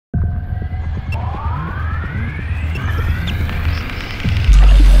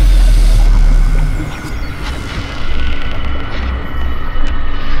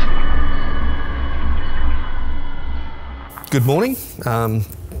Good morning,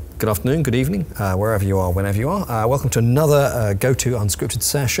 good afternoon, good evening, wherever you are, whenever you are. Welcome to another GOTO Unscripted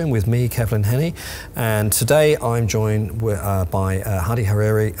session with me, Kevlin Henney. And today I'm joined by Hadi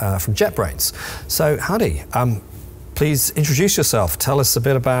Hariri from JetBrains. So Hadi, please introduce yourself. Tell us a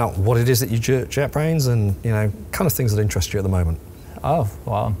bit about what it is that you do at JetBrains and kind of things that interest you at the moment. Oh,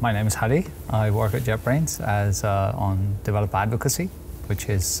 well, my name is Hadi. I work at JetBrains as on developer advocacy, which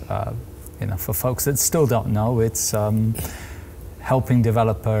is for folks that still don't know, it's helping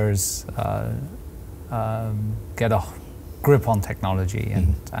developers get a grip on technology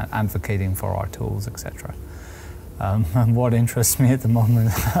and advocating for our tools, etc. And what interests me at the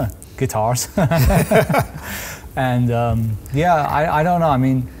moment, guitars. And I don't know. I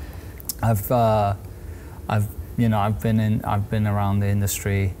mean, I've been around the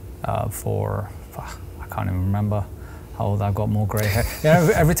industry for I can't even remember how old. I've got more grey hair.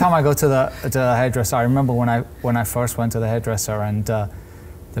 Every time I go to the hairdresser, I remember when I first went to the hairdresser and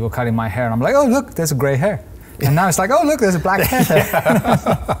they were cutting my hair, and I'm like, oh look, there's a grey hair. And now it's like, oh look, there's a black hair there.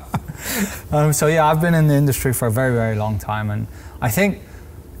 So yeah, I've been in the industry for a very, very long time, and I think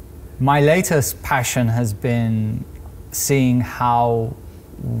my latest passion has been seeing how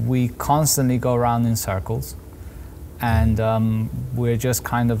we constantly go around in circles, and we're just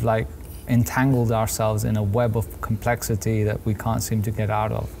kind of like entangled ourselves in a web of complexity that we can't seem to get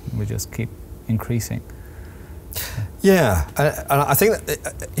out of. We just keep increasing. Yeah, and I think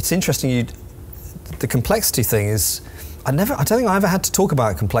that it's interesting. The complexity thing is, I don't think I ever had to talk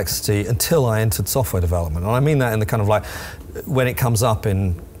about complexity until I entered software development, and I mean that in the kind of like when it comes up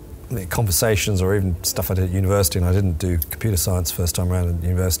in conversations or even stuff I did at university, and I didn't do computer science first time around at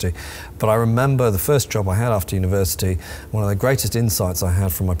university, but I remember the first job I had after university, one of the greatest insights I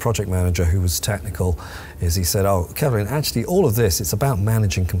had from my project manager who was technical is he said, oh, Kevlin, actually all of this, it's about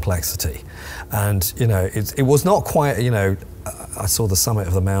managing complexity. And it was not quite, I saw the summit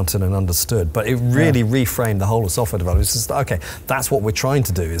of the mountain and understood, but it really reframed the whole of software development. It's just, okay, that's what we're trying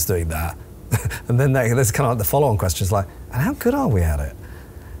to do, is doing that. And then there's kind of like the follow-on questions like, and how good are we at it?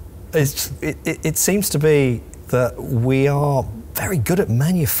 It seems to be that we are very good at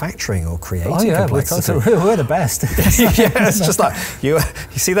manufacturing or creating complexity. We're the best. Yeah, it's just like, you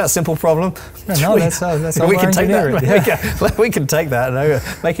see that simple problem? No, that's how we can take that. Yeah. We can take that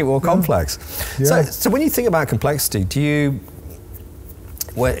and make it more complex. Yeah. So when you think about complexity, do you,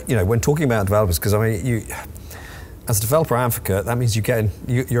 when talking about developers, because I mean, as a developer advocate, that means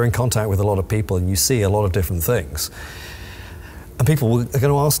you're in contact with a lot of people and you see a lot of different things. And people are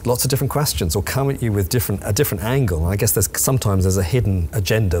going to ask lots of different questions or come at you with a different angle. And I guess sometimes there's a hidden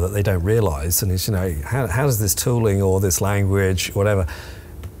agenda that they don't realise. And it's, how does this tooling or this language, whatever,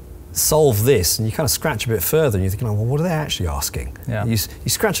 solve this? And you kind of scratch a bit further and you're thinking, oh, well, what are they actually asking? Yeah. You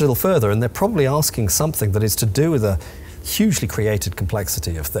scratch a little further and they're probably asking something that is to do with a hugely created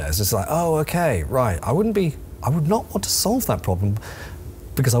complexity of theirs. It's like, oh, okay, right. I would not want to solve that problem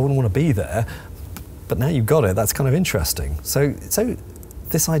because I wouldn't want to be there. But now you've got it, that's kind of interesting. So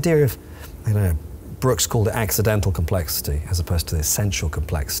this idea of, Brooks called it accidental complexity as opposed to the essential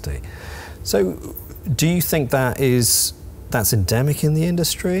complexity. So do you think that's endemic in the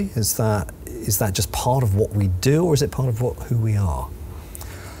industry? Is that just part of what we do, or is it part of who we are?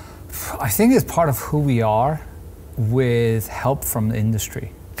 I think it's part of who we are with help from the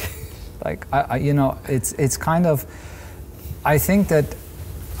industry. Like, it's kind of, I think that,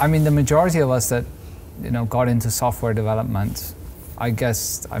 the majority of us that got into software development, I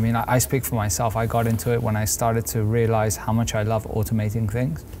speak for myself. I got into it when I started to realize how much I love automating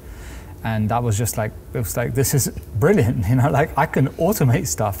things. And that was just like, this is brilliant, like I can automate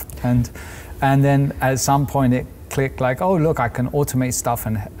stuff. And then at some point it clicked like, oh, look, I can automate stuff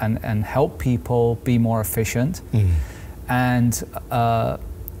and help people be more efficient. And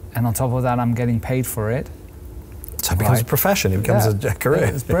on top of that, I'm getting paid for it. So it becomes a profession, it becomes a career.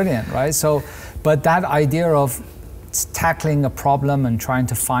 It's brilliant, right? So, but that idea of tackling a problem and trying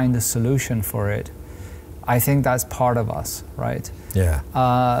to find a solution for it, I think that's part of us, right? Yeah.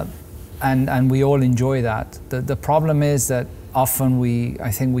 And we all enjoy that. The problem is that often I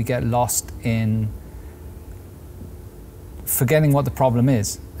think we get lost in forgetting what the problem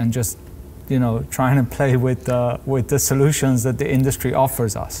is and just, trying to play with the solutions that the industry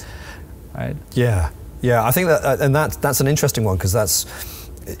offers us, right? Yeah. Yeah, I think that's an interesting one, because that's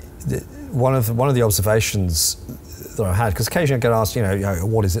one of the observations that I've had. Because occasionally I get asked,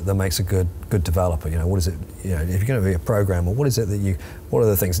 what is it that makes a good good developer? You know, what is it? You know, if you're going to be a programmer, what is it that you? What are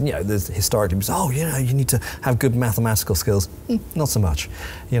the things? And, you know, there's historically, you know, you need to have good mathematical skills. Not so much,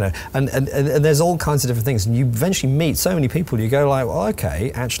 you know. And there's all kinds of different things, and you eventually meet so many people. You go like, well,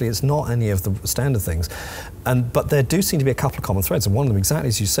 okay, actually, it's not any of the standard things, but there do seem to be a couple of common threads, and one of them, exactly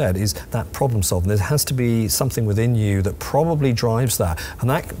as you said, is that problem solving. There has to be something within you that probably drives that, and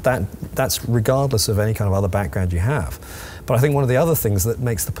that's regardless of any kind of other background you have. But I think one of the other things that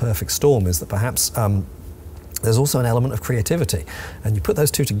makes the perfect storm is that perhaps there's also an element of creativity, and you put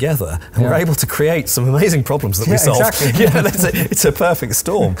those two together, and we're able to create some amazing problems that we solve. Exactly. You know, it's a perfect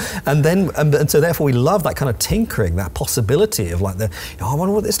storm, and so therefore we love that kind of tinkering, that possibility of like I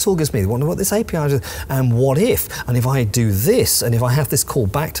wonder what this tool gives me, I wonder what this API does, and what if, and if I do this, and if I have this call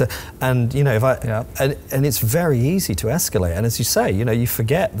back to, and you know, if and it's very easy to escalate, and as you say, you know, you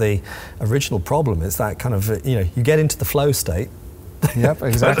forget the original problem. It's that kind of, you know, you get into the flow state. Yep,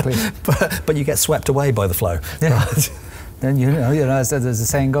 exactly. but you get swept away by the flow. Yeah. Right? Then you know, as the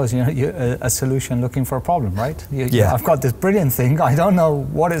saying goes, you know, a solution looking for a problem, right? I've got this brilliant thing. I don't know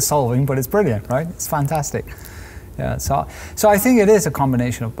what it's solving, but it's brilliant, right? It's fantastic. Yeah. So I think it is a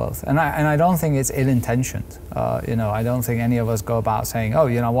combination of both, and I don't think it's ill-intentioned. You know, I don't think any of us go about saying, oh,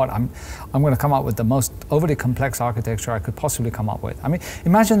 you know what, I'm going to come up with the most overly complex architecture I could possibly come up with. I mean,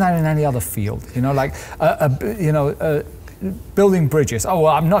 imagine that in any other field. You know, like building bridges. Oh,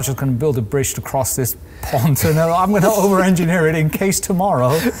 well, I'm not just going to build a bridge to cross this pond. So no, I'm going to over-engineer it in case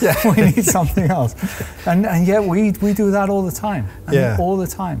tomorrow we need something else. And yet we do that all the time. All the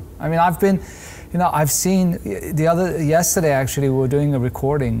time. I mean, I've seen yesterday actually we were doing a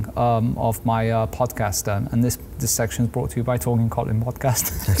recording of my podcast, and this section is brought to you by Talking Kotlin Podcast.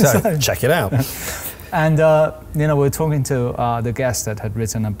 So check it out. And you know, we're talking to the guest that had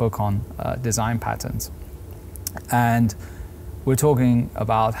written a book on design patterns. And we're talking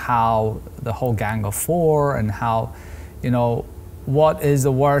about how the whole gang of four, and how, you know, what is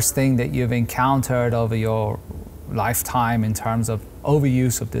the worst thing that you've encountered over your lifetime in terms of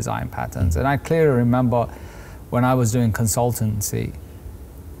overuse of design patterns. And I clearly remember when I was doing consultancy,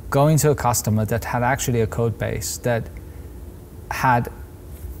 going to a customer that had actually a code base that had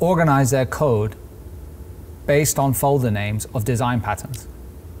organized their code based on folder names of design patterns,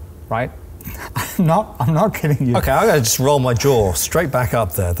 right? I'm not kidding you. Okay, I'm going to just roll my jaw straight back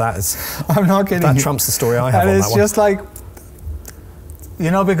up there. I'm not kidding you. That trumps the story I have on that one. It's just like, you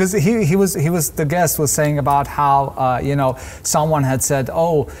know, because the guest was saying about how, you know, someone had said,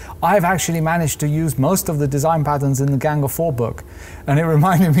 oh, I've actually managed to use most of the design patterns in the Gang of Four book. And it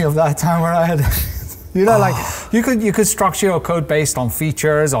reminded me of that time where I had, you know, like you could structure your code based on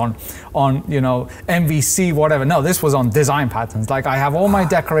features, on you know, MVC, whatever. No, this was on design patterns. Like I have all my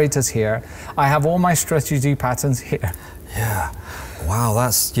decorators here. I have all my strategy patterns here. Yeah. Wow,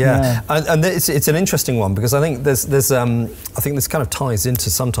 that's and it's an interesting one, because I think I think this kind of ties into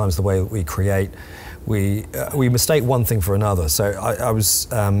sometimes the way that we create. We mistake one thing for another. So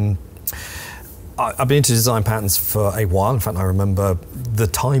I've been into design patterns for a while. In fact, I remember the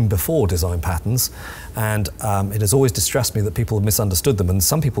time before design patterns, and it has always distressed me that people have misunderstood them, and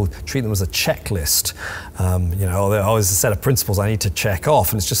some people treat them as a checklist. You know, there's always a set of principles I need to check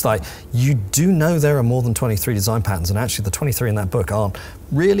off, and it's just like, you do know there are more than 23 design patterns, and actually the 23 in that book aren't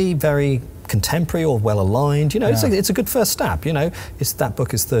really very contemporary or well aligned. You know, it's a good first step. You know, that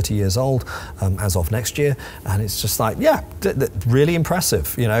book is 30 years old as of next year, and it's just like, really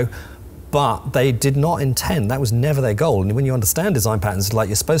impressive. You know. But they did not intend, that was never their goal. And when you understand design patterns, it's like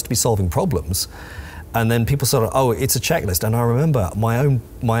you're supposed to be solving problems. And then people sort of, oh, it's a checklist. And I remember my own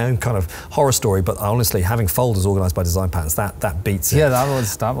kind of horror story, but honestly, having folders organized by design patterns, that beats it. Yeah,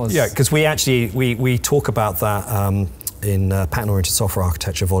 that was. Yeah, because we talk about that in Pattern-Oriented Software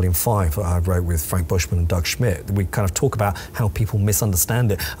Architecture, Volume 5, that I wrote with Frank Bushman and Doug Schmidt. We kind of talk about how people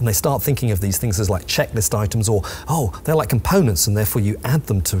misunderstand it, and they start thinking of these things as like checklist items, or, oh, they're like components, and therefore you add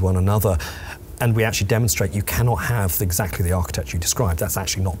them to one another. And we actually demonstrate you cannot have exactly the architecture you described. That's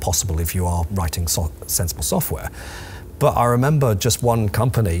actually not possible if you are writing sensible software. But I remember just one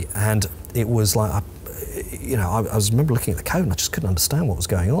company, and it was like, you know, I remember looking at the code and I just couldn't understand what was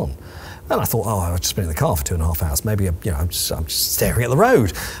going on. And I thought, oh, I've just been in the car for 2.5 hours. Maybe, you know, I'm just staring at the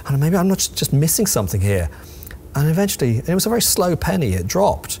road, and maybe I'm not just missing something here. And eventually, it was a very slow penny. It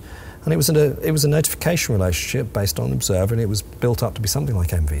dropped, and it was a notification relationship based on Observer, and it was built up to be something like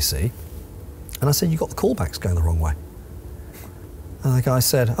MVC. And I said, you got the callbacks going the wrong way. And the guy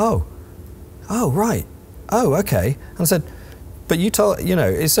said, oh, right, oh, okay. And I said, but you told, you know,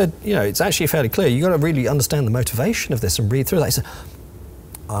 it said, you know, it's actually fairly clear. You got to really understand the motivation of this and read through that. He said,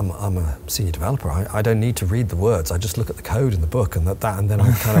 I'm a senior developer. I don't need to read the words. I just look at the code in the book and and then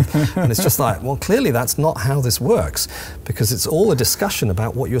I kind of, and it's just like, well, clearly that's not how this works, because it's all a discussion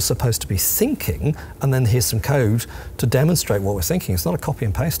about what you're supposed to be thinking, and then here's some code to demonstrate what we're thinking. It's not a copy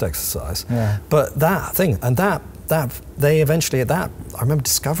and paste exercise. Yeah. But that thing, and that they eventually, I remember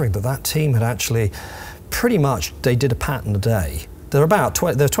discovering that team had actually pretty much, they did a pattern a day. There are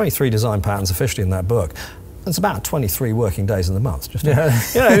 23 design patterns officially in that book. It's about 23 working days in the month. Just, you know,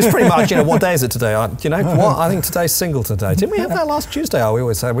 it was pretty much, what day is it today? You know, what? I think today's Singleton Day. Didn't we have that last Tuesday? Oh, we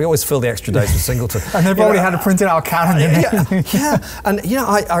always fill the extra days with Singleton. And they've already had to print it out calendar. Yeah. And,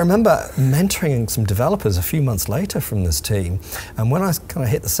 I remember mentoring some developers a few months later from this team. And when I kind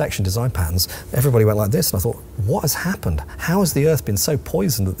of hit the section design patterns, everybody went like this. And I thought, what has happened? How has the earth been so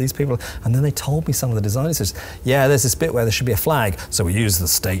poisoned that these people... And then they told me some of the designers, yeah, there's this bit where there should be a flag. So we use the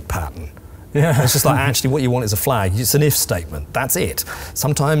state pattern. Yeah. It's just like, actually what you want is a flag. It's an if statement. That's it.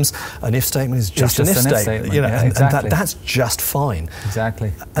 Sometimes an if statement is just an if statement. You know, exactly. And that's just fine.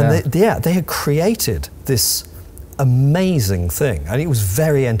 Exactly. And they had created this amazing thing, and it was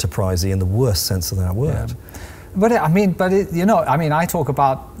very enterprisey in the worst sense of that word. Yeah. But I talk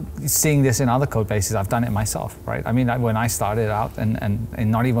about seeing this in other code bases. I've done it myself, right? I mean, when I started out, and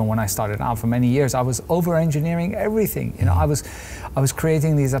not even when I started out, for many years, I was over-engineering everything. I was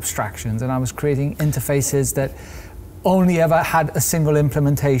creating these abstractions, and I was creating interfaces that only ever had a single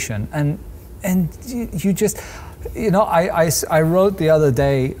implementation. And you just, I wrote the other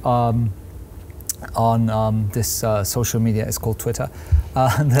day on this social media. It's called Twitter.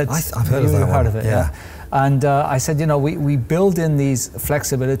 I've heard of that. You've heard of it, yeah. And I said, we build in these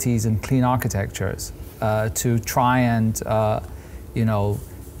flexibilities and clean architectures to try and,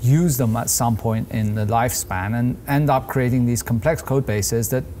 use them at some point in the lifespan, and end up creating these complex code bases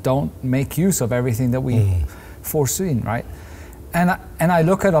that don't make use of everything that we foreseen, right? And I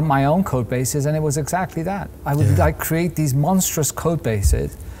look at my own code bases, and it was exactly that. I would create these monstrous code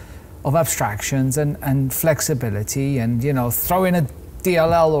bases of abstractions and flexibility, and throw in a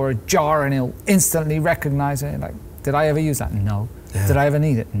DLL or a jar and it'll instantly recognize it. Like, did I ever use that? No. Yeah. Did I ever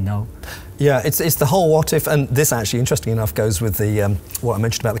need it? No. Yeah, it's the whole what if, and this actually, interestingly enough, goes with the what I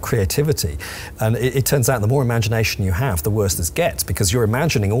mentioned about the creativity. And it turns out the more imagination you have, the worse this gets, because you're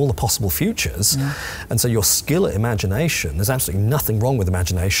imagining all the possible futures. Yeah. And so your skill at imagination, there's absolutely nothing wrong with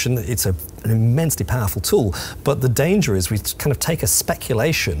imagination. It's an immensely powerful tool. But the danger is we kind of take a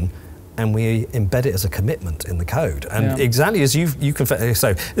speculation and we embed it as a commitment in the code. And exactly as you confess,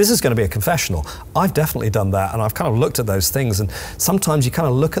 so this is going to be a confessional. I've definitely done that, and I've kind of looked at those things, and sometimes you kind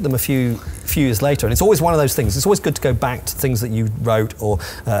of look at them a few years later, and it's always one of those things. It's always good to go back to things that you wrote or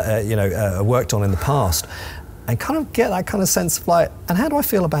worked on in the past, and kind of get that kind of sense of like, and how do I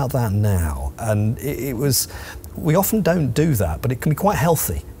feel about that now? And we often don't do that, but it can be quite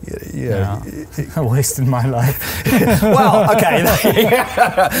healthy. I wasted my life. Well, okay.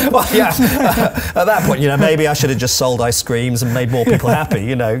 Well, yeah. At that point, maybe I should have just sold ice creams and made more people happy.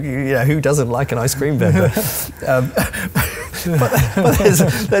 Who doesn't like an ice cream vendor? But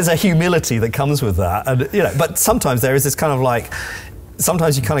there's a humility that comes with that, and But sometimes there is this kind of like.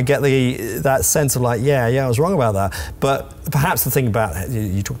 Sometimes you kind of get that sense of like, I was wrong about that. But perhaps the thing about,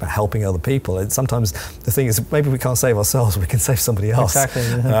 you talk about helping other people, and sometimes the thing is maybe we can't save ourselves, we can save somebody else. Exactly.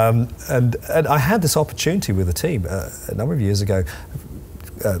 Yeah. And I had this opportunity with a team a number of years ago,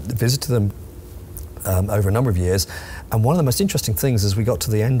 visited them over a number of years, and one of the most interesting things is we got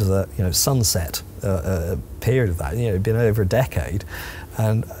to the end of the sunset period of that. It'd been over a decade. So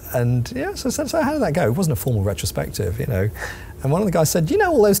how did that go? It wasn't a formal retrospective, And one of the guys said,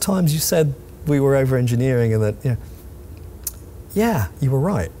 all those times you said we were over-engineering and that, yeah, you were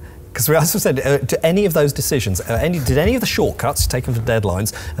right. Because we also said, to any of those decisions, did any of the shortcuts taken for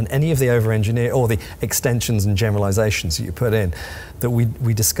deadlines and any of the over-engineer or the extensions and generalizations that you put in that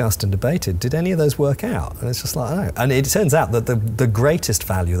we discussed and debated, did any of those work out? And it's just like, oh. And it turns out that the greatest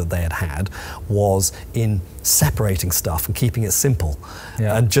value that they had was in separating stuff and keeping it simple.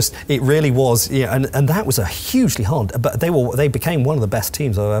 Yeah. And just, it really was, and that was a hugely hard, but they became one of the best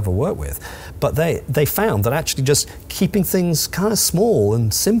teams I've ever worked with. But they found that actually just keeping things kind of small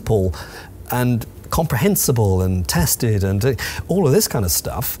and simple and comprehensible and tested and all of this kind of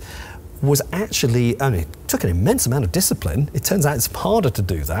stuff was actually, it took an immense amount of discipline. It turns out it's harder to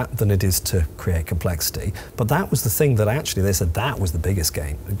do that than it is to create complexity. But that was the thing that actually they said that was the biggest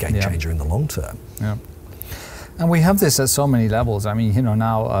game changer in the long term. Yeah. And we have this at so many levels. I mean,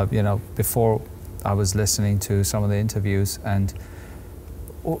 now, before I was listening to some of the interviews, and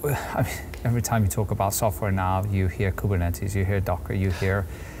every time you talk about software now, you hear Kubernetes, you hear Docker, you hear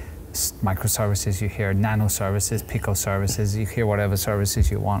microservices, you hear nano services, pico services, you hear whatever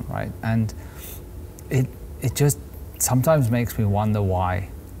services you want, right? And it just sometimes makes me wonder why.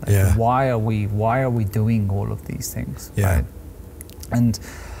 Like, why are we doing all of these things? Yeah. Right? And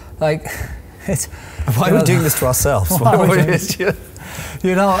like, it's why are we doing this to ourselves?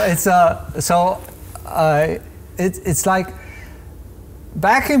 You know, it's it's like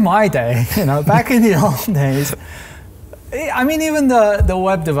back in my day, you know, back in the old days. I mean, even the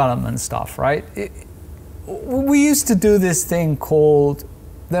web development stuff, right? We used to do this thing called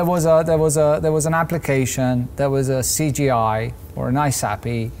there was an application, there was a CGI or a nice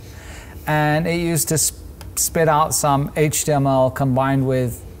API, and it used to spit out some HTML combined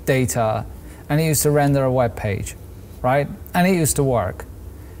with data, and it used to render a web page, right? And it used to work.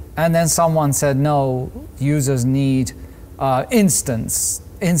 And then someone said, no, users need instant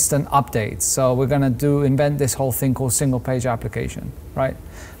updates. So we're going to invent this whole thing called single page application, right?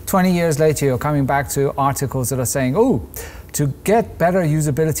 20 years later, you're coming back to articles that are saying, oh, to get better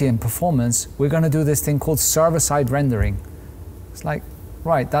usability and performance, we're going to do this thing called server-side rendering. It's like,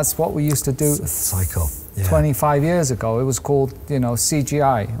 right, that's what we used to do 25 years ago. It was called, you know,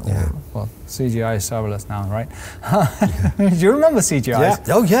 CGI. Well, CGI is serverless now, right? Do you remember CGI? Yeah.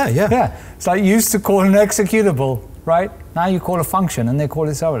 Oh, yeah. Yeah. It's like you used to call an executable, right? Now you call a function and they call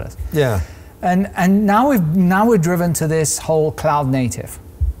it serverless. Yeah. And now we're driven to this whole cloud native,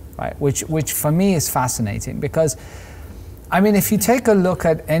 right? Which for me is fascinating because, I mean, if you take a look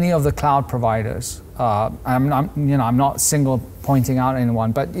at any of the cloud providers, I'm not single pointing out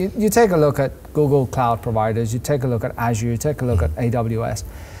anyone, but you take a look at Google cloud providers, you take a look at Azure, you take a look at AWS.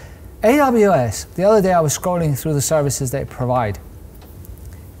 AWS, the other day I was scrolling through the services they provide.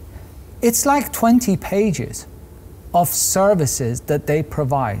 It's like 20 pages of services that they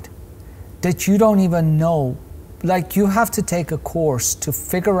provide that you don't even know. Like, you have to take a course to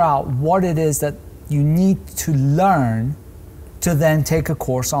figure out what it is that you need to learn, to then take a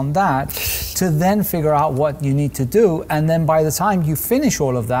course on that, to then figure out what you need to do, and then by the time you finish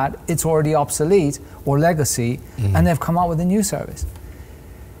all of that, it's already obsolete or legacy, and they've come out with a new service.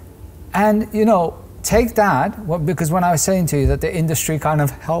 And, you know, take that, because when I was saying to you that the industry kind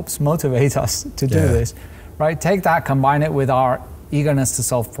of helps motivate us to do this, right? Take that, combine it with our eagerness to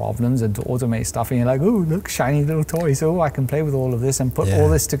solve problems and to automate stuff, and you're like, oh, look, shiny little toys, oh, I can play with all of this and put all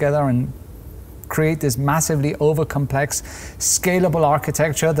this together and create this massively over-complex, scalable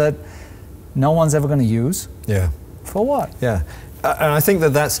architecture that no one's ever going to use. Yeah. For what? Yeah. And I think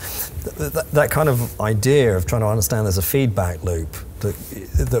that kind of idea of trying to understand there's a feedback loop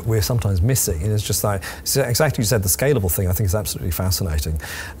that we're sometimes missing. And it's just like, so exactly you said, the scalable thing I think is absolutely fascinating,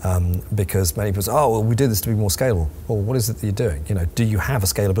 because many people say, oh, well, we do this to be more scalable. Well, what is it that you're doing? You know, do you have a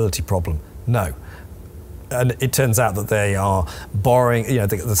scalability problem? No. And it turns out that they are borrowing, you know,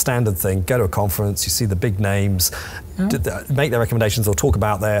 the standard thing, go to a conference, you see the big names, make their recommendations or talk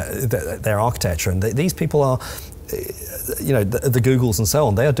about their architecture. And these people are, you know, the Googles and so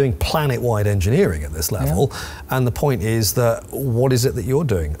on, they are doing planet-wide engineering at this level. And the point is that, what is it that you're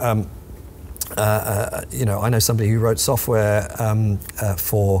doing? You know, I know somebody who wrote software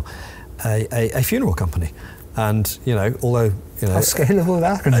for a funeral company. And, you know, although, you know, how scalable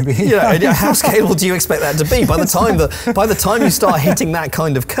that going to be? You know, how scalable do you expect that to be? By the time you start hitting that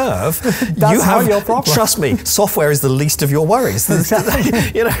kind of curve, you have your problem. Trust me, software is the least of your worries. You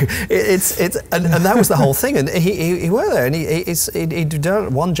know, and that was the whole thing. And he worked there, and he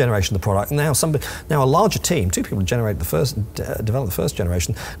developed one generation of the product. And now a larger team, two people developed the first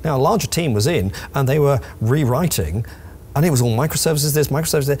generation. Now a larger team was in, and they were rewriting. And it was all microservices this,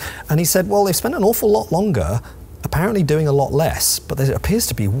 microservices that. And he said, well, they've spent an awful lot longer, apparently doing a lot less, but there appears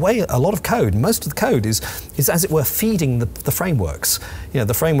to be a lot of code. Most of the code is as it were, feeding the frameworks. You know,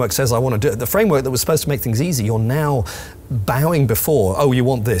 the framework says, I want to do it. The framework that was supposed to make things easy, you're now bowing before, oh, you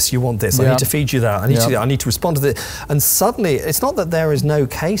want this, I need to feed you that, I need to respond to this. And suddenly, it's not that there is no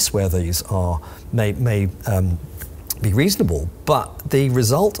case where these may be reasonable, but the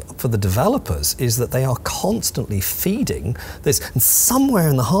result for the developers is that they are constantly feeding this, and somewhere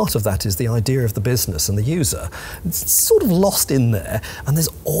in the heart of that is the idea of the business and the user. It's sort of lost in there, and there's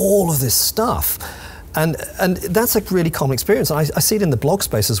all of this stuff. And that's a really common experience. I see it in the blog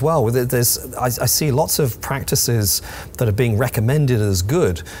space as well. I see lots of practices that are being recommended as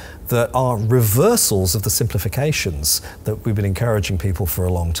good that are reversals of the simplifications that we've been encouraging people for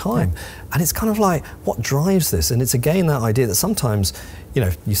a long time. And it's kind of like, what drives this? And it's again that idea that sometimes, you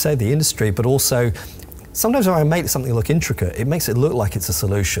know, you say the industry, but also sometimes when I make something look intricate, it makes it look like it's a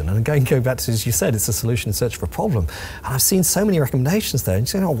solution. And going back to, as you said, it's a solution in search of a problem. And I've seen so many recommendations there. And you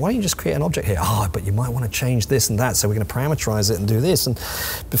say, oh, why don't you just create an object here? Oh, but you might want to change this and that, so we're going to parameterize it and do this. And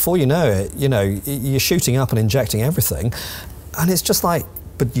before you know it, you're shooting up and injecting everything. And it's just like,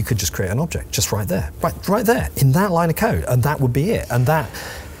 but you could just create an object just right there, right there, in that line of code, and that would be it. And that,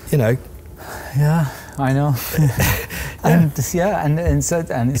 Yeah, I know. And it's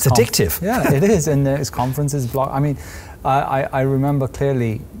addictive. Yeah, it is, and there's conferences, blog. I mean, I remember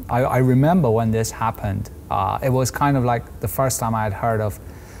clearly. I remember when this happened. It was kind of like the first time I had heard of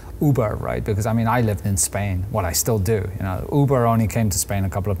Uber, right? Because I mean, I lived in Spain. Well, I still do. Uber only came to Spain a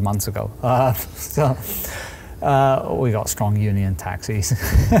couple of months ago. We got strong union taxis,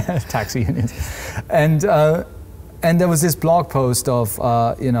 taxi unions, and there was this blog post of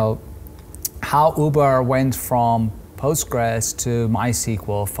how Uber went from Postgres to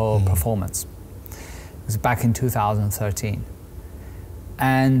MySQL for performance. It was back in 2013,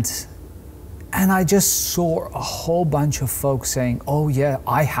 and I just saw a whole bunch of folks saying, "Oh yeah,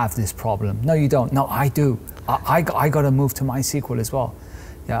 I have this problem." No, you don't. No, I do. I got to move to MySQL as well.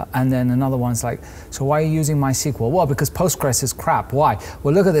 Yeah, and then another one's like, so why are you using MySQL? Well, because Postgres is crap. Why?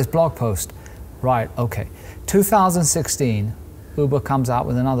 Well, look at this blog post. Right, okay. 2016, Uber comes out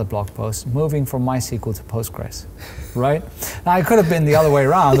with another blog post, moving from MySQL to Postgres, right? Now, it could have been the other way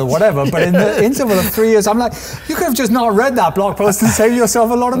around or whatever, but in the interval of 3 years, I'm like, you could have just not read that blog post and saved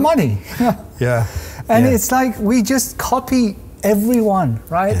yourself a lot of money. Yeah. And it's like, we just copy everyone,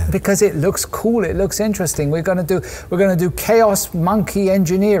 right? Yeah. Because it looks cool, it looks interesting. We're going to do chaos monkey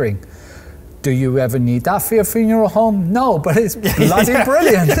engineering. Do you ever need that for your funeral home? No, but it's bloody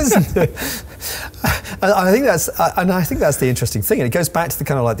brilliant, isn't it? I think that's the interesting thing, and it goes back to the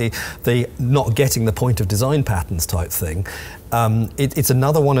kind of like the not getting the point of design patterns type thing. It's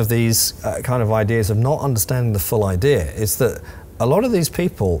another one of these kind of ideas of not understanding the full idea. Is that a lot of these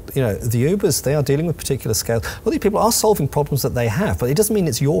people, the Ubers, they are dealing with particular scales. A lot of these people are solving problems that they have, but it doesn't mean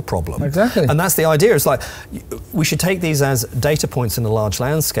it's your problem. Exactly. And that's the idea. It's like, we should take these as data points in a large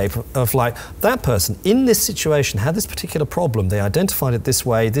landscape of like, that person in this situation had this particular problem. They identified it this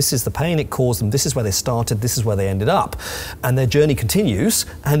way. This is the pain it caused them. This is where they started. This is where they ended up. And their journey continues,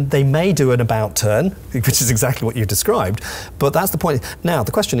 and they may do an about turn, which is exactly what you described. But that's the point. Now,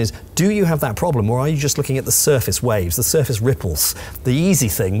 the question is, do you have that problem, or are you just looking at the surface waves, the surface ripples? The easy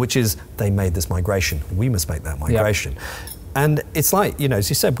thing, which is they made this migration. We must make that migration. Yep. And it's like, as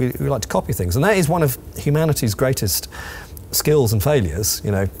you said, we like to copy things. And that is one of humanity's greatest skills and failures,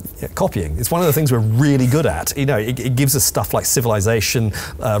 copying. It's one of the things we're really good at. It gives us stuff like civilization,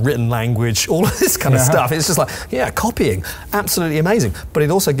 written language, all of this kind of stuff. It's just like, copying, absolutely amazing. But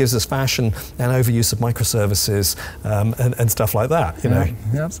it also gives us fashion and overuse of microservices and stuff like that,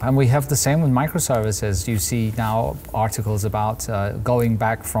 Yep. And we have the same with microservices. You see now articles about going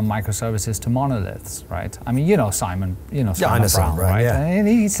back from microservices to monoliths, right? I mean, Simon, Simon Brown, right? Yeah. And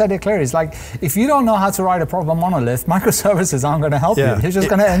he said it clearly. It's like, if you don't know how to write a proper monolith, microservices aren't going to help you. You're just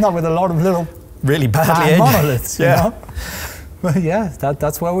going to end up with a lot of little really badly monoliths. Well,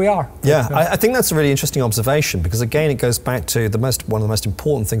 that's where we are. Yeah, I think that's a really interesting observation, because again, it goes back to one of the most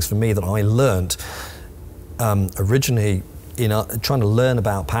important things for me that I learned originally in trying to learn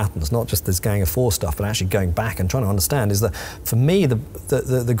about patterns, not just this Gang of Four stuff, but actually going back and trying to understand, is that for me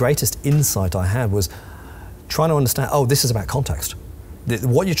the greatest insight I had was trying to understand, this is about context.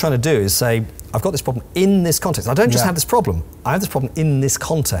 What you're trying to do is say, I've got this problem in this context. I don't just have this problem. I have this problem in this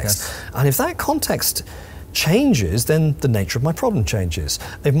context. Yes. And if that context changes, then the nature of my problem changes.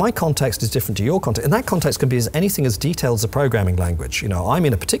 If my context is different to your context, and that context can be anything as detailed as a programming language. I'm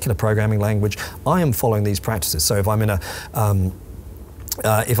in a particular programming language. I am following these practices. So if I'm in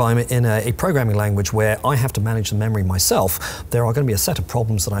a programming language where I have to manage the memory myself, there are going to be a set of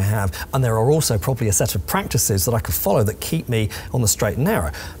problems that I have, and there are also probably a set of practices that I can follow that keep me on the straight and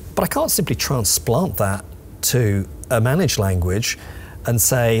narrow. But I can't simply transplant that to a managed language and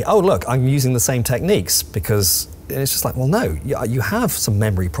say, oh look, I'm using the same techniques, because it's just like, well no, you have some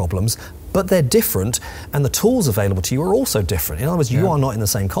memory problems, but they're different, and the tools available to you are also different. In other words, you are not in the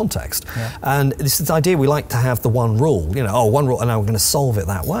same context. Yeah. And this is the idea, we like to have the one rule, one rule, and now we're going to solve it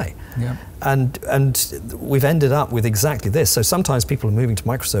that way. Yeah. And we've ended up with exactly this. So sometimes people are moving to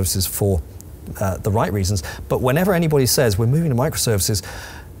microservices for the right reasons, but whenever anybody says we're moving to microservices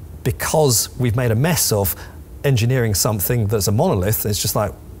because we've made a mess of engineering something that's a monolith, it's just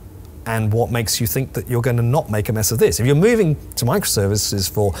like, and what makes you think that you're going to not make a mess of this? If you're moving to microservices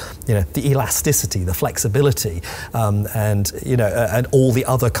for, the elasticity, the flexibility, and all the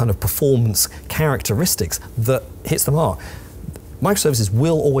other kind of performance characteristics that hits the mark, microservices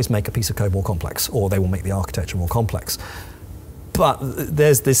will always make a piece of code more complex, or they will make the architecture more complex. But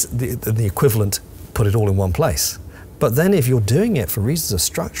there's the equivalent, put it all in one place. But then if you're doing it for reasons of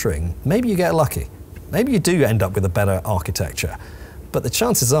structuring, maybe you get lucky. Maybe you do end up with a better architecture. But the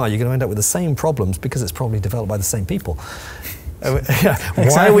chances are you're going to end up with the same problems because it's probably developed by the same people. Exactly.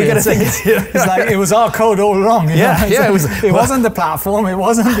 Why are we going to think it's like it was our code all along? It wasn't the platform, it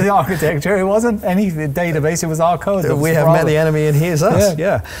wasn't the architecture, it wasn't any database, it was our code. We have met the enemy and here's us.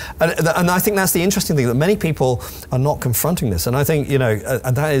 Yeah. And I think that's the interesting thing, that many people are not confronting this. And I think,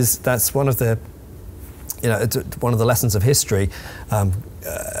 and that's one of the, one of the lessons of history,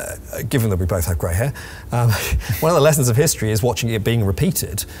 given that we both have grey hair, one of the lessons of history is watching it being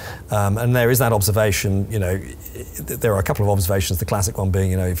repeated. And there is that observation, there are a couple of observations, the classic one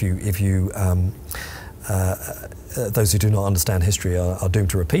being, those who do not understand history are doomed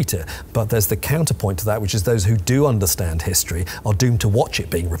to repeat it. But there's the counterpoint to that, which is those who do understand history are doomed to watch it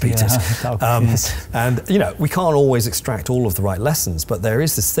being repeated. And we can't always extract all of the right lessons, but there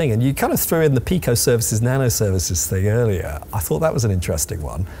is this thing, and you kind of threw in the picoservices, nanoservices thing earlier. I thought that was an interesting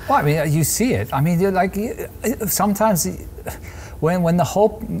one. Well, I mean, you see it. I mean, like sometimes when the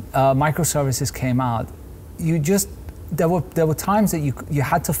whole microservices came out, there were times that you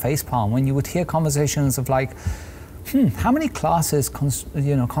had to facepalm when you would hear conversations of like, how many classes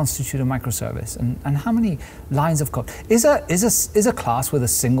constitute a microservice, and how many lines of code? Is a class with a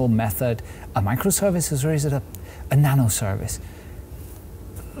single method a microservice, or is it a nanoservice?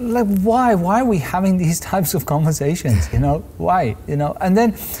 Like, why are we having these types of conversations? Why? And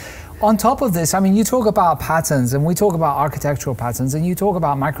then on top of this, I mean, you talk about patterns, and we talk about architectural patterns, and you talk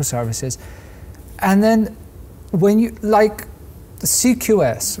about microservices, and then when you like the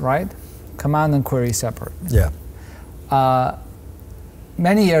CQS, right? Command and query separate. Yeah.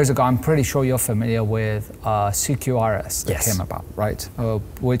 Many years ago, I'm pretty sure you're familiar with CQRS that came about, right?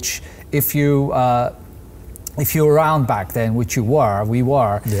 Which, if you were around back then, which we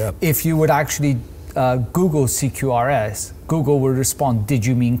were, if you would actually Google CQRS, Google would respond, "Did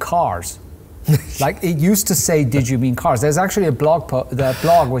you mean cars?" Like, it used to say, "Did you mean cars?" There's actually a blog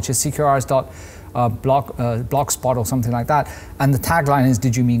which is CQRS.blogspot or something like that, and the tagline is,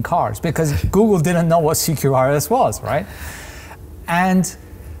 "Did you mean cars?" Because Google didn't know what CQRS was, right? And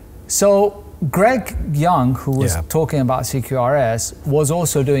so Greg Young, who was talking about CQRS, was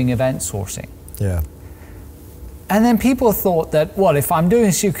also doing event sourcing. Yeah. And then people thought that, well, if I'm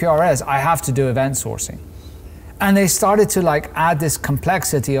doing CQRS, I have to do event sourcing. And they started to like add this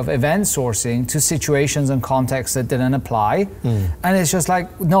complexity of event sourcing to situations and contexts that didn't apply. And it's just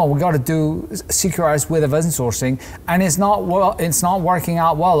like, no, we got to do CQRS with event sourcing, and it's not working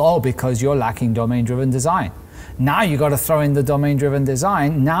out well. Because you're lacking domain-driven design. Now you got to throw in the domain-driven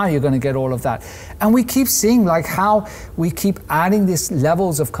design. Now you're going to get all of that. And we keep seeing like how we keep adding these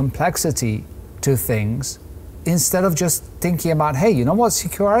levels of complexity to things instead of just thinking about, hey, you know what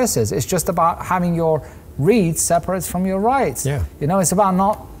CQRS is? It's just about having your reads separate from your writes. Yeah. It's about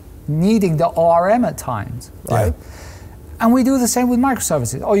not needing the ORM at times, right? Yeah. And we do the same with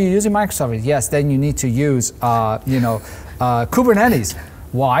microservices. Oh, you're using microservices? Yes, then you need to use, Kubernetes.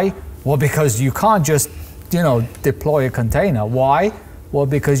 Why? Well, because you can't just, deploy a container. Why? Well,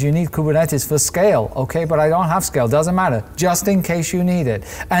 because you need Kubernetes for scale. Okay, but I don't have scale. Doesn't matter. Just in case you need it.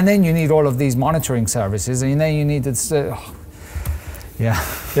 And then you need all of these monitoring services, and then you need this. It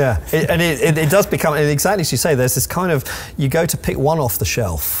does become, and exactly as you say, there's this kind of, you go to pick one off the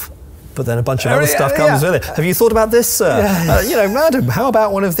shelf, but then a bunch of other stuff comes with it. Have you thought about this, sir? Madam, how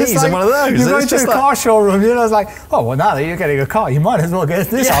about one of these and one of those? You go to a car showroom, it's like, oh, well, now that you're getting a car, you might as well get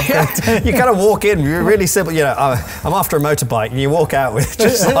this upgrade. You kind of walk in, you're really simple, I'm after a motorbike, and you walk out with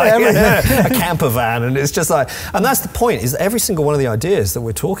just like a camper van, and it's just like, and that's the point, is every single one of the ideas that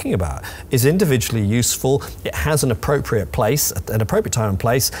we're talking about is individually useful, it has an appropriate place, an appropriate time and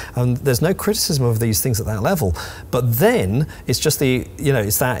place, and there's no criticism of these things at that level. But then, it's just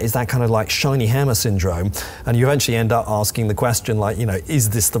it's that kind of like shiny hammer syndrome, and you eventually end up asking the question like,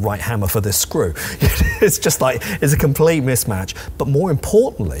 is this the right hammer for this screw? It's just like, it's a complete mismatch. But more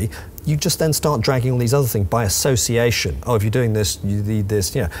importantly, you just then start dragging all these other things by association. Oh, if you're doing this, you need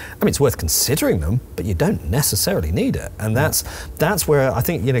this. I mean, it's worth considering them, but you don't necessarily need it. And that's where I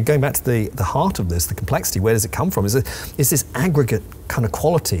think, going back to the heart of this, the complexity, where does it come from? Is this aggregate kind of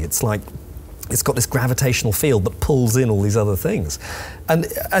quality. It's like, it's got this gravitational field that pulls in all these other things. And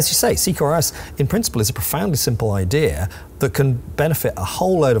as you say, CQRS in principle is a profoundly simple idea that can benefit a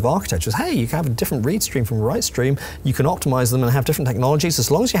whole load of architectures. Hey, you can have a different read stream from a write stream, you can optimize them and have different technologies,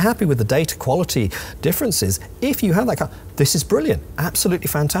 as long as you're happy with the data quality differences. If you have that this is brilliant, absolutely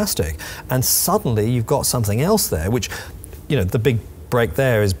fantastic. And suddenly you've got something else there, which the big break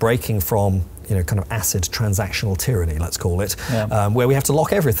there is breaking from kind of acid transactional tyranny, let's call it, where we have to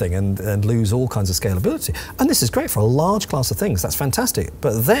lock everything and lose all kinds of scalability. And this is great for a large class of things. That's fantastic.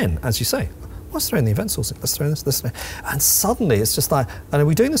 But then, as you say, let's throw in the event sourcing, let's throw in this. And suddenly it's just like, and are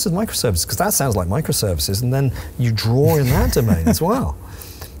we doing this as microservices? Because that sounds like microservices, and then you draw in that domain as well.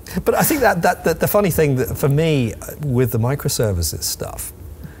 But I think that the funny thing that for me with the microservices stuff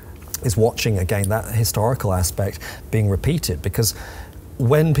is watching, again, that historical aspect being repeated, because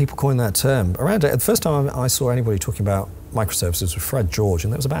when people coined that term, around it, the first time I saw anybody talking about microservices was Fred George,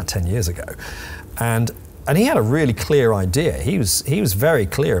 and that was about 10 years ago. And he had a really clear idea. He was very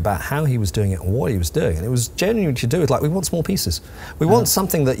clear about how he was doing it and what he was doing. And it was genuinely to do with, like, we want small pieces. We want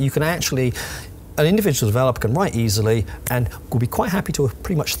something that you can actually, an individual developer can write easily and will be quite happy to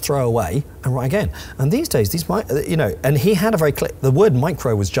pretty much throw away and write again. And these days, and he had a very clear, the word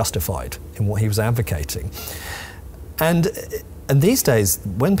micro was justified in what he was advocating. And these days,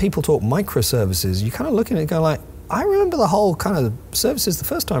 when people talk microservices, you kind of look at it and go like, I remember the whole kind of services the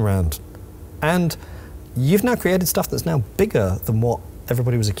first time around. And you've now created stuff that's now bigger than what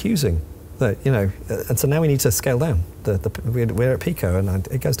everybody was accusing. And so now we need to scale down. We're at Pico, and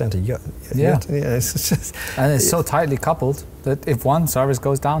it goes down to it's just, and it's so tightly coupled that if one service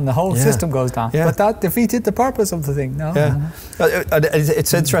goes down, the whole system goes down. But that defeated the purpose of the thing.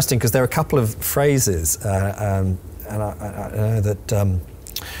 It's interesting because there are a couple of phrases, and I know that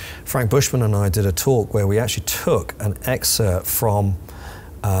Frank Bushman and I did a talk where we actually took an excerpt from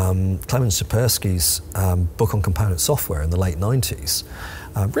Clemens Sikorsky's book on component software in the late 90s.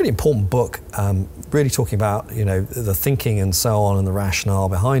 Really important book, really talking about the thinking and so on and the rationale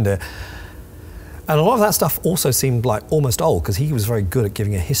behind it. And a lot of that stuff also seemed like almost old, because he was very good at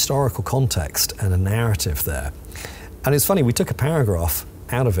giving a historical context and a narrative there. And it's funny, we took a paragraph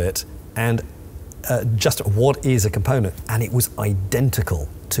out of it and just what is a component, and it was identical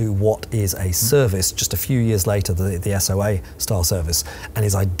to what is a service just a few years later, the SOA style service, and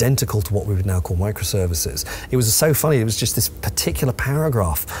is identical to what we would now call microservices. It was so funny, it was just this particular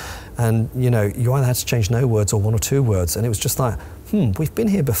paragraph, and you either had to change no words or one or two words, and it was just like, we've been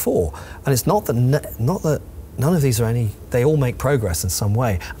here before. And it's not that none of these are they all make progress in some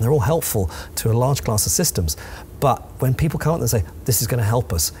way, and they're all helpful to a large class of systems. But when people come up and say, this is going to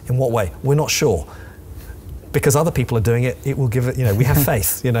help us, in what way? We're not sure. Because other people are doing it, it will give it, we have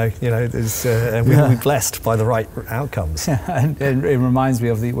faith, and we will be blessed by the right outcomes. And it reminds me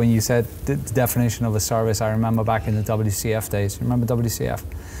of when you said the definition of a service. I remember back in the WCF days. Remember WCF?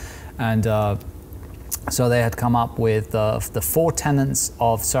 And so they had come up with the 4 tenets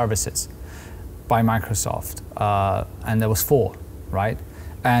of services by Microsoft, and there was 4, right?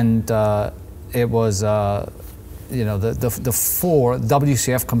 And it was, the 4,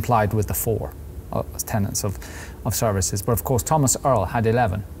 WCF complied with the 4 tenets of services, but of course Thomas Earl had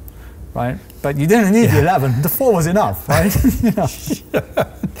 11, right? But you didn't need the 11, the 4 was enough, right?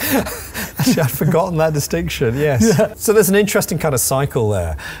 Actually, I'd forgotten that distinction, yes. Yeah. So there's an interesting kind of cycle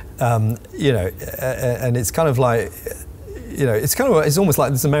there, and it's kind of like, it's almost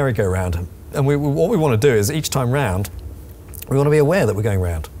like this merry-go-round. And what we want to do is each time round, we want to be aware that we're going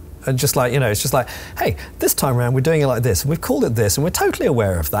round. And just like, it's just like, hey, this time around we're doing it like this, and we've called it this, and we're totally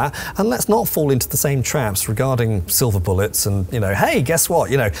aware of that, and let's not fall into the same traps regarding silver bullets and, hey, guess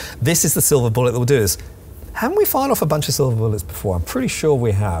what, this is the silver bullet that will do this. Haven't we fired off a bunch of silver bullets before? I'm pretty sure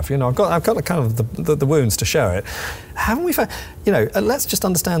we have. I've got the kind of the wounds to show it. Haven't we? Let's just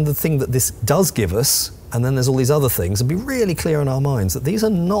understand the thing that this does give us, and then there's all these other things, and be really clear in our minds that these are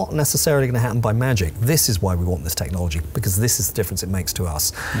not necessarily going to happen by magic. This is why we want this technology, because this is the difference it makes to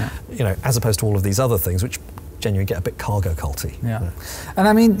us. Yeah. As opposed to all of these other things, which genuinely get a bit cargo culty. Yeah. And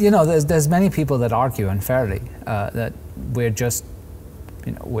I mean, there's many people that argue unfairly that we're just,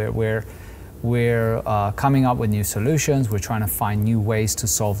 we're coming up with new solutions, we're trying to find new ways to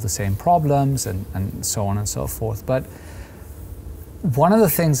solve the same problems, and so on and so forth. But one of the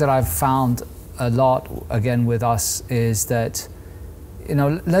things that I've found a lot, again, with us is that,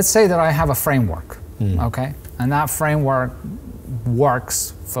 let's say that I have a framework, okay? And that framework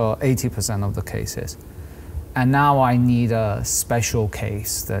works for 80% of the cases. And now I need a special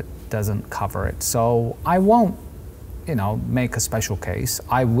case that doesn't cover it. So I won't make a special case.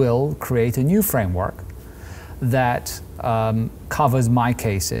 I will create a new framework that covers my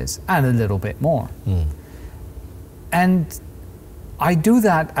cases and a little bit more. And I do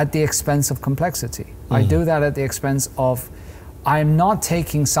that at the expense of complexity. I do that at the expense of, I'm not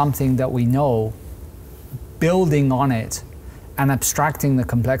taking something that we know, building on it, and abstracting the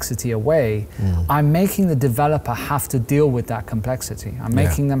complexity away, I'm making the developer have to deal with that complexity. I'm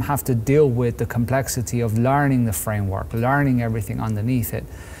making them have to deal with the complexity of learning the framework, learning everything underneath it.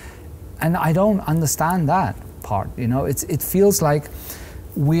 And I don't understand that part. You know, it feels like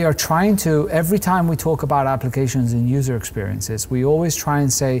we are trying to, every time we talk about applications and user experiences, we always try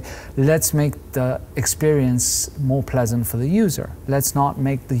and say, let's make the experience more pleasant for the user. Let's not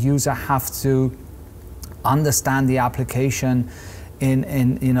make the user have to understand the application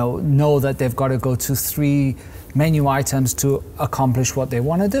know that they've got to go to 3 menu items to accomplish what they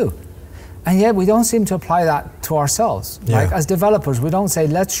want to do. And yet we don't seem to apply that to ourselves. Like as developers, we don't say,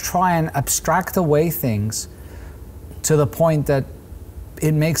 let's try and abstract away things to the point that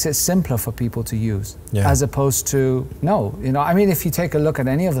it makes it simpler for people to use, as opposed to, no. You know, I mean, if you take a look at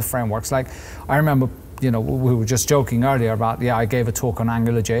any of the frameworks, like I remember, you know, we were just joking earlier about, I gave a talk on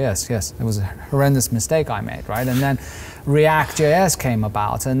AngularJS. Yes, it was a horrendous mistake I made, right? And then React.js came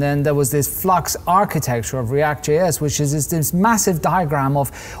about, and then there was this Flux architecture of React.js, which is this massive diagram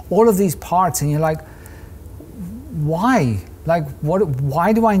of all of these parts, and you're like, why? Like,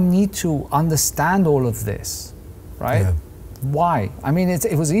 why do I need to understand all of this, right? Yeah. Why? I mean,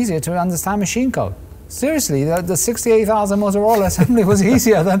 it was easier to understand machine code. Seriously, the 68,000 Motorola assembly was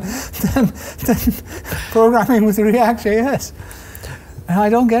easier than programming with React.js. And I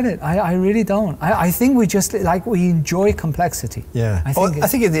don't get it. I really don't. I think we just, like, we enjoy complexity. Yeah. I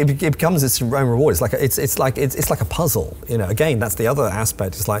think it becomes its own reward. It's like a puzzle. You know, again, that's the other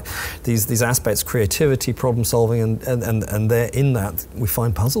aspect. It's like these aspects: creativity, problem solving, and they're in that we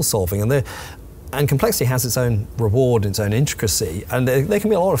find puzzle solving, and complexity has its own reward, its own intricacy, and they can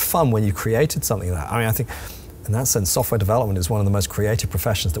be a lot of fun when you created something like that. I mean, I think in that sense, software development is one of the most creative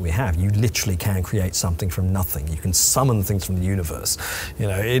professions that we have. You literally can create something from nothing. You can summon things from the universe. You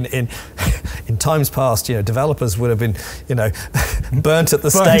know, in times past, you know, developers would have been, you know, burnt at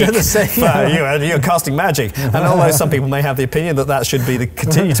the stake. You're casting magic. And although some people may have the opinion that should be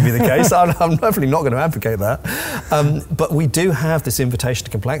continue to be the case, I'm definitely not going to advocate that. But we do have this invitation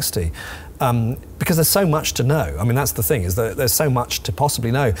to complexity. Because there's so much to know. I mean, that's the thing, is that there's so much to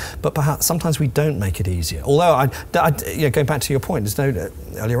possibly know, but perhaps sometimes we don't make it easier. Although, going back to your point,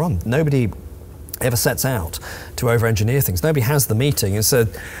 earlier on, nobody ever sets out to over-engineer things. Nobody has the meeting and said,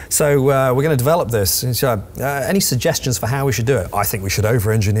 so we're going to develop this. And so, any suggestions for how we should do it? I think we should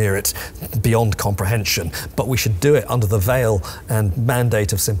over-engineer it beyond comprehension, but we should do it under the veil and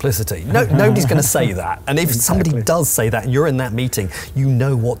mandate of simplicity. No, nobody's going to say that. And if somebody does say that and you're in that meeting, you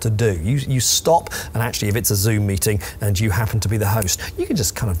know what to do. You stop, and actually if it's a Zoom meeting and you happen to be the host, you can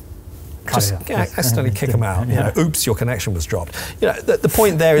just kind of accidentally kick them out. You know, oops, your connection was dropped. You know, the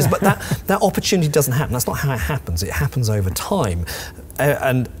point there is, but that opportunity doesn't happen. That's not how it happens. It happens over time,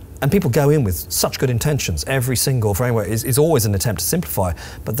 and people go in with such good intentions. Every single framework is always an attempt to simplify,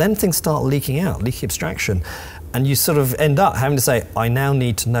 but then things start leaking out, leaky abstraction, and you sort of end up having to say, I now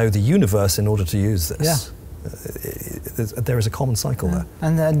need to know the universe in order to use this. Yeah. There is a common cycle there.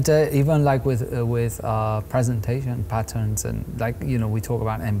 And then even like with presentation patterns, and like, you know, we talk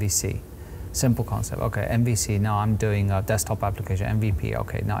about MVC. Simple concept. Okay, MVC, now I'm doing a desktop application. MVP,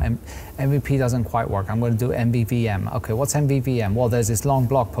 okay, now MVP doesn't quite work. I'm going to do MVVM. Okay, what's MVVM? Well, there's this long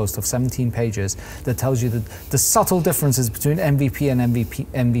blog post of 17 pages that tells you the subtle differences between MVP and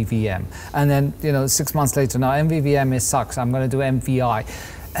MVVM. And then, you know, 6 months later, now MVVM sucks. I'm going to do MVI.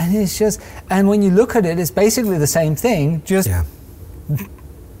 And it's just, and when you look at it, it's basically the same thing, just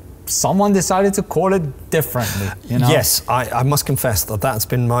someone decided to call it differently, you know? Yes, I must confess that's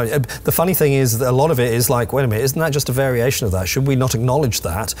been my... The funny thing is that a lot of it is like, wait a minute, isn't that just a variation of that? Should we not acknowledge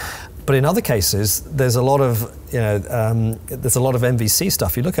that? But in other cases, there's a lot of, you know, there's a lot of MVC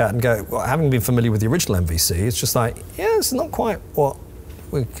stuff you look at and go, well, having been familiar with the original MVC, it's just like, yeah, it's not quite what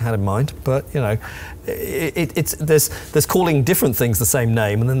we had in mind, but, you know, there's calling different things the same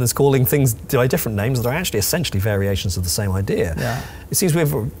name, and then there's calling things by different names that are actually essentially variations of the same idea. Yeah. It seems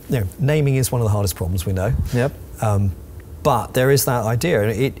naming is one of the hardest problems we know. Yep. But there is that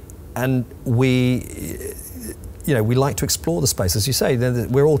idea, and we like to explore the space, as you say.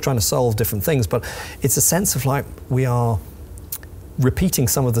 We're all trying to solve different things, but it's a sense of like we are repeating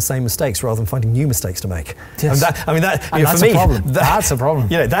some of the same mistakes rather than finding new mistakes to make. Yes. And that's for me, a problem. That's a problem.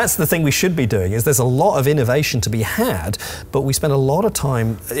 You know, that's the thing we should be doing. Is there's a lot of innovation to be had, but we spend a lot of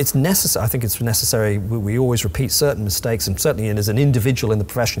time. It's necessary. I think it's necessary. We always repeat certain mistakes, and certainly as an individual in the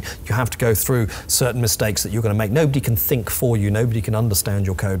profession, you have to go through certain mistakes that you're going to make. Nobody can think for you. Nobody can understand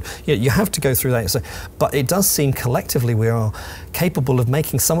your code. You have to go through that. So, but it does seem collectively we are capable of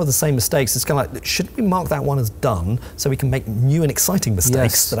making some of the same mistakes. It's kind of like, should we mark that one as done so we can make new and exciting exciting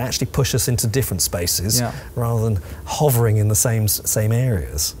mistakes that actually push us into different spaces rather than hovering in the same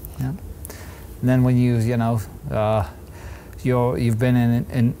areas. Yeah. And then when you've been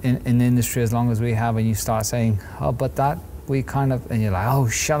in the industry as long as we have, and you start saying, oh, but that we kind of, and you're like, oh,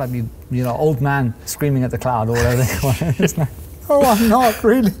 shut up, you old man screaming at the cloud or whatever they call it. It's like, oh, I'm not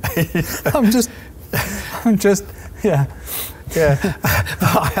really. I'm just, yeah. Yeah,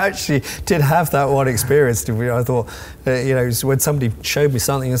 I actually did have that one experience. I thought, when somebody showed me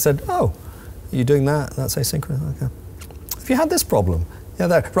something and said, "Oh, you're doing that? That's asynchronous." Okay. Have you had this problem? Yeah,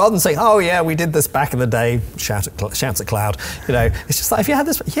 rather than saying, "Oh, yeah, we did this back in the day," shouts at cloud. It's just like, "Have you had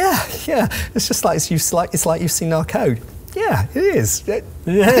this?" Yeah. It's just like it's like you've seen our code. Yeah, it is. Yeah,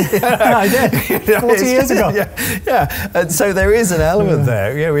 I did. 40 years ago. Yeah. And so there is an element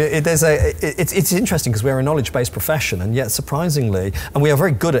there. It's interesting because we're a knowledge-based profession, and yet surprisingly, and we are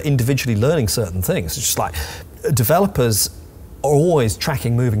very good at individually learning certain things. It's just like developers are always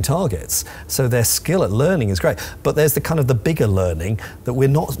tracking moving targets, so their skill at learning is great. But there's the bigger learning that we're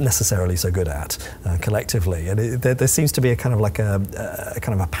not necessarily so good at collectively, and there seems to be a kind of like a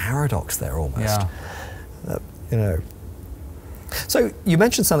kind of a paradox there almost. Yeah. So you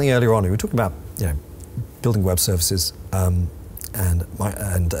mentioned something earlier on. We were talking about building web services and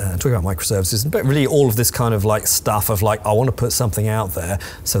talking about microservices, but really all of this kind of like stuff of like, I want to put something out there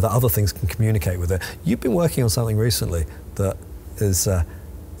so that other things can communicate with it. You've been working on something recently that is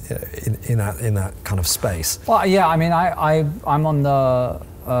in that kind of space. Well, yeah. I mean, I'm on the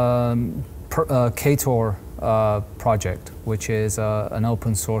Ktor project, which is an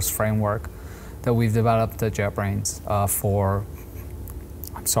open source framework that we've developed at JetBrains for,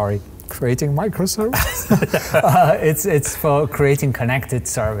 creating microservices. It's for creating connected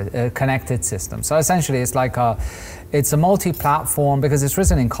systems. So essentially, it's like it's a multi-platform because it's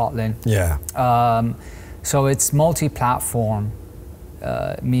written in Kotlin. Yeah. So it's multi-platform,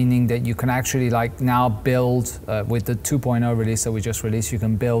 meaning that you can actually now build with the 2.0 release that we just released. You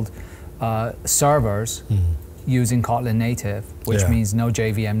can build servers. Using Kotlin native, which means no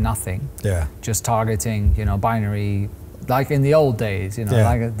JVM, nothing. Yeah. Just targeting, binary, like in the old days,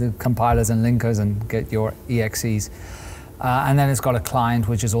 like the compilers and linkers and get your EXEs. And then it's got a client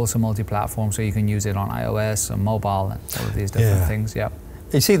which is also multi-platform, so you can use it on iOS and mobile and all of these different things. Yeah.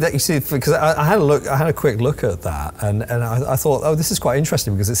 You see, because I had a quick look at that, and I thought, oh, this is quite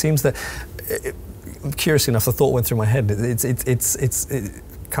interesting because it seems that, curiously enough, the thought went through my head. It's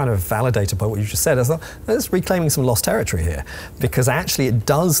kind of validated by what you just said. I thought, that's reclaiming some lost territory here, because actually it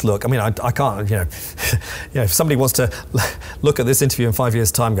does look, I mean, I can't, if somebody wants to look at this interview in 5 years'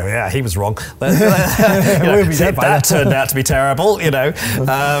 time, go, yeah, he was wrong. That turned out to be terrible.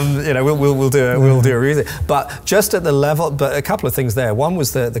 We'll do a reason. But just at the level, but a couple of things there. One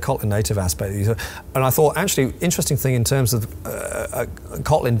was the Kotlin native aspect, and I thought actually interesting thing in terms of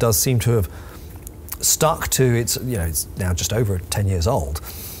Kotlin does seem to have stuck to it's now just over 10 years old,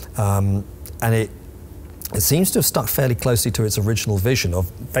 and it seems to have stuck fairly closely to its original vision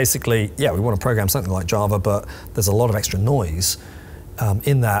of basically, we want to program something like Java, but there's a lot of extra noise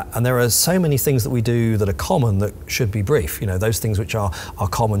in that, and there are so many things that we do that are common that should be brief. Those things which are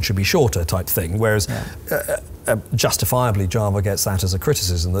common should be shorter type thing, whereas justifiably Java gets that as a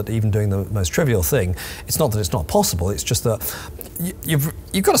criticism, that even doing the most trivial thing, it's not that it's not possible, it's just that you've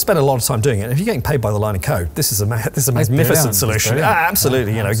got to spend a lot of time doing it. And if you're getting paid by the line of code, this is a magnificent solution.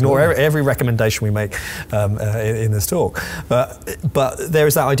 Absolutely, ignore every recommendation we make in this talk. But there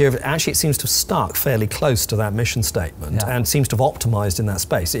is that idea of actually it seems to have stuck fairly close to that mission statement and seems to have optimized in that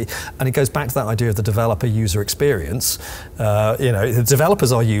space. And it goes back to that idea of the developer user experience. The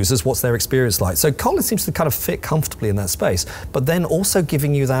developers are users. What's their experience like? So Kotlin seems to kind of fit comfortably in that space, but then also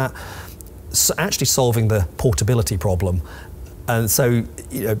giving you that, actually solving the portability problem. And so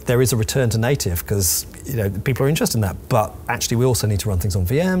there is a return to native because people are interested in that, but actually we also need to run things on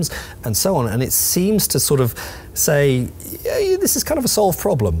VMs and so on. And it seems to sort of say, this is kind of a solved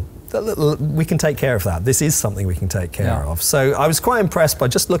problem. We can take care of that. This is something we can take care of. So I was quite impressed by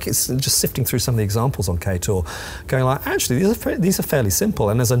just sifting through some of the examples on Ktor, going like, actually, these are fairly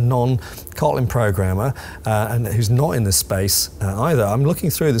simple. And as a non-Kotlin programmer and who's not in this space either, I'm looking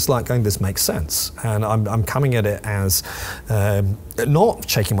through this like going, this makes sense. And I'm coming at it as not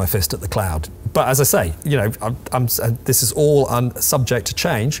shaking my fist at the cloud, But as I say, you know, this is all subject to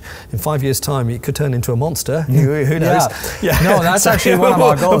change. In 5 years' time, it could turn into a monster. Who knows? Yeah. No, that's actually one of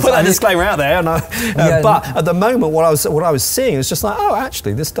our goals. We'll put that disclaimer out there. But at the moment, what I was seeing was just like, oh,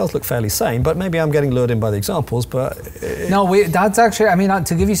 actually, this does look fairly sane. But maybe I'm getting lured in by the examples. But no, that's actually. I mean,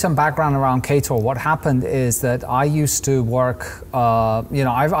 to give you some background around Ktor, what happened is that I used to work. You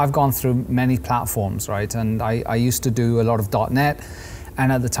know, I've gone through many platforms, right? And I used to do a lot of .NET. And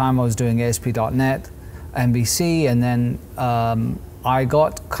at the time I was doing ASP.NET, MVC, and then I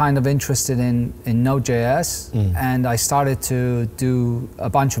got kind of interested in Node.js, and I started to do a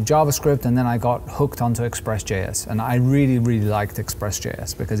bunch of JavaScript, and then I got hooked onto Express.js. And I really, really liked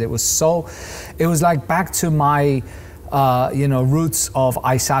Express.js because it was like back to my you know, roots of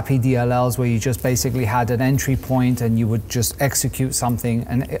ISAPI DLLs, where you just basically had an entry point and you would just execute something,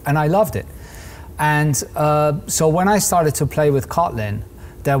 and I loved it. And so when I started to play with Kotlin,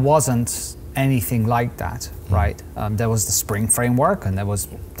 there wasn't anything like that, right? There was the Spring framework, and there was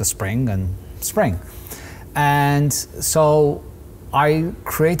the Spring and Spring. And so I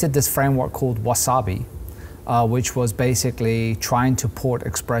created this framework called Wasabi, which was basically trying to port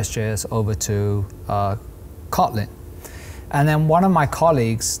Express.js over to Kotlin. And then one of my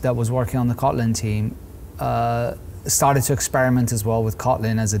colleagues that was working on the Kotlin team started to experiment as well with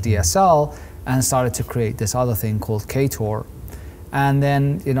Kotlin as a DSL, and started to create this other thing called Ktor. And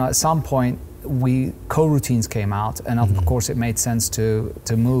then, you know, at some point, coroutines came out, and of course it made sense to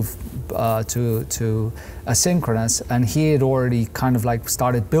move to asynchronous, and he had already kind of like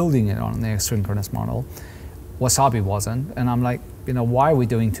started building it on the asynchronous model. Wasabi wasn't, and I'm like, you know, why are we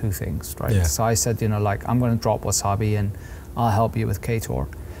doing two things, right? Yeah. So I said, you know, like, I'm going to drop Wasabi and I'll help you with Ktor.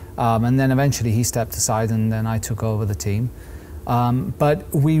 And then eventually he stepped aside, and then I took over the team. But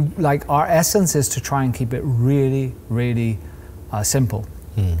our essence is to try and keep it really, really simple.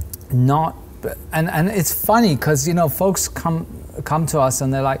 And it's funny because, you know, folks come to us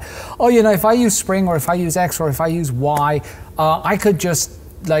and they're like, oh, you know, if I use Spring, or if I use X, or if I use Y, I could just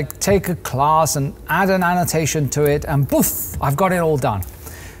like take a class and add an annotation to it, and poof, I've got it all done.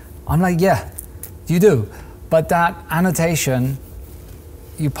 I'm like, yeah, you do. But that annotation,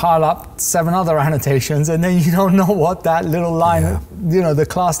 you pile up 7 other annotations, and then you don't know what that little line, you know, the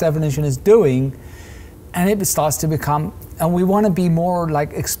class definition is doing, and it starts to become, and we want to be more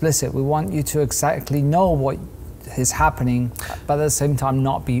like explicit. We want you to exactly know what is happening, but at the same time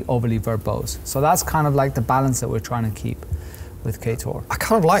not be overly verbose. So that's kind of like the balance that we're trying to keep with Ktor. I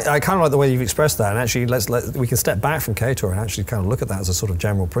kind of like the way you've expressed that, and actually we can step back from Ktor and actually kind of look at that as a sort of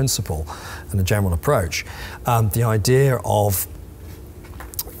general principle and a general approach. The idea of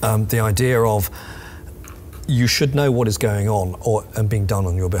you should know what is going on and being done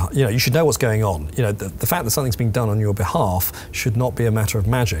on your behalf. You know, you should know what's going on. You know, the fact that something's being done on your behalf should not be a matter of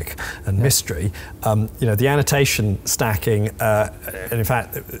magic and mystery. You know, the annotation stacking, and in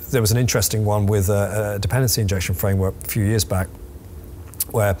fact, there was an interesting one with a dependency injection framework a few years back,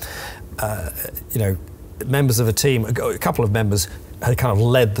 where you know, members of a team, a couple of members had kind of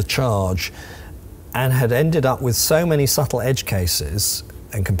led the charge and had ended up with so many subtle edge cases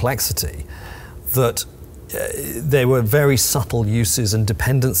and complexity that there were very subtle uses and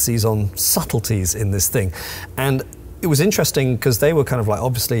dependencies on subtleties in this thing. And it was interesting because they were kind of like,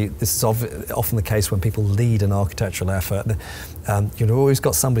 obviously this is often the case when people lead an architectural effort. You've always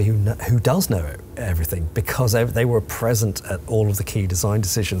got somebody who does know everything because they were present at all of the key design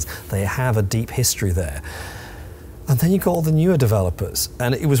decisions. They have a deep history there. And then you got all the newer developers,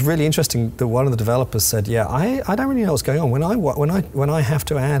 and it was really interesting that one of the developers said, "Yeah, I don't really know what's going on. When I have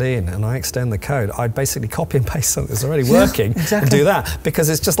to add in and I extend the code, I basically copy and paste something that's already working and do that because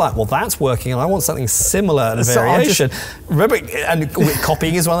it's just like, well, that's working, and I want something similar and a variation." Remember, and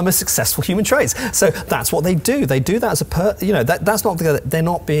copying is one of the most successful human traits. So that's what they do. They do that as that's not they're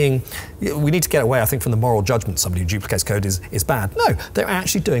not being. We need to get away, I think, from the moral judgment. Somebody who duplicates code is bad. No, they're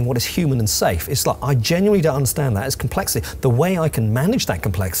actually doing what is human and safe. It's like, I genuinely don't understand that. It's complexity. The way I can manage that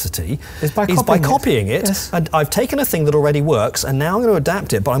complexity is by copying it. Yes. And I've taken a thing that already works, and now I'm going to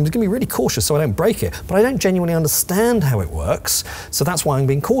adapt it, but I'm going to be really cautious so I don't break it. But I don't genuinely understand how it works, so that's why I'm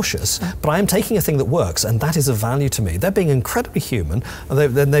being cautious. But I am taking a thing that works, and that is of value to me. They're being incredibly human, and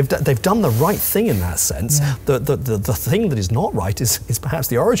they've done the right thing in that sense. Yeah. The thing that is not right is perhaps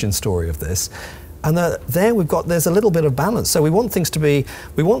the origin story of this. And there's a little bit of balance. So we want things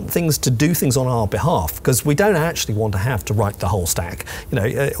to do things on our behalf, because we don't actually want to have to write the whole stack. You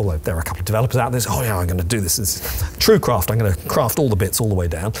know, although there are a couple of developers out there saying, oh yeah, I'm going to do this. This is true craft. I'm going to craft all the bits all the way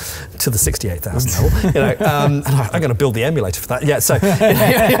down to the 68,000 level. You know, and I'm going to build the emulator for that. Yeah. So, in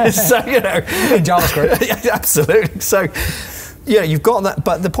JavaScript. Yeah, absolutely. So. Yeah, you've got that,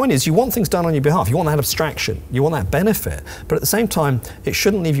 but the point is you want things done on your behalf. You want that abstraction, you want that benefit, but at the same time, it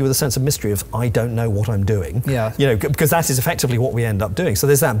shouldn't leave you with a sense of mystery of, I don't know what I'm doing. Yeah. You know, because that is effectively what we end up doing. So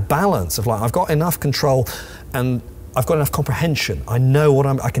there's that balance of like, I've got enough control and I've got enough comprehension. I know what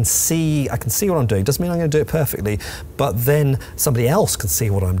I can see what I'm doing. Doesn't mean I'm going to do it perfectly, but then somebody else can see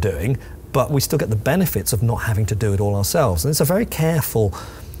what I'm doing, but we still get the benefits of not having to do it all ourselves. And it's a very careful,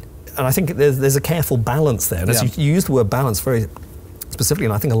 and I think there's a careful balance there. And as you use the word balance very specifically,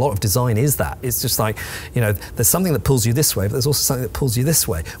 and I think a lot of design is that. It's just like, you know, there's something that pulls you this way, but there's also something that pulls you this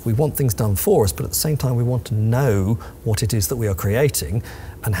way. We want things done for us, but at the same time, we want to know what it is that we are creating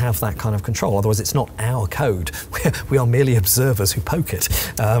and have that kind of control. Otherwise, it's not our code. We are merely observers who poke it.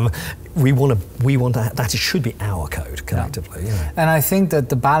 We want to, that should be our code collectively. Yeah. And I think that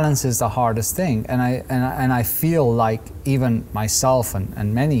the balance is the hardest thing. And I feel like even myself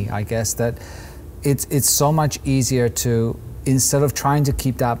and many, I guess, that it's so much easier to, instead of trying to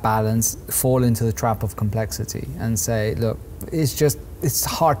keep that balance, fall into the trap of complexity and say, look, it's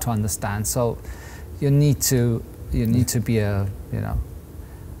hard to understand. So you need to be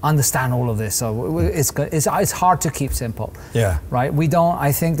understand all of this. So it's hard to keep simple. Yeah. Right.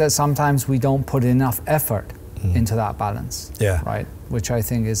 I think that sometimes we don't put enough effort into that balance. Yeah. Right. Which I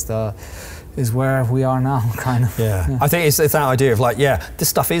think is where we are now, kind of. Yeah. I think it's that idea of like, yeah, this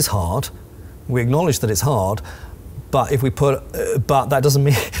stuff is hard. We acknowledge that it's hard. But if we but that doesn't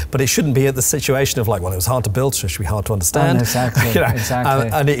mean, but it shouldn't be at the situation of like, well, it was hard to build, so it should be hard to understand. Exactly, you know? exactly.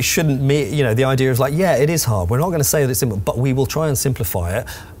 And it shouldn't mean, you know, the idea is like, yeah, it is hard. We're not going to say that it's simple, but we will try and simplify it.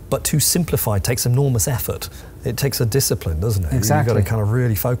 But to simplify takes enormous effort. It takes a discipline, doesn't it? Exactly. You've got to kind of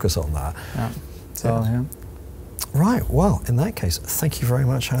really focus on that. Yeah. So, yeah. Right, well, in that case, thank you very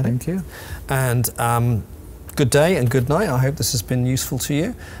much, Hadi. Thank you. And good day and good night. I hope this has been useful to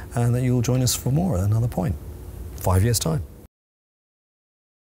you and that you'll join us for more at another point. 5 years' time.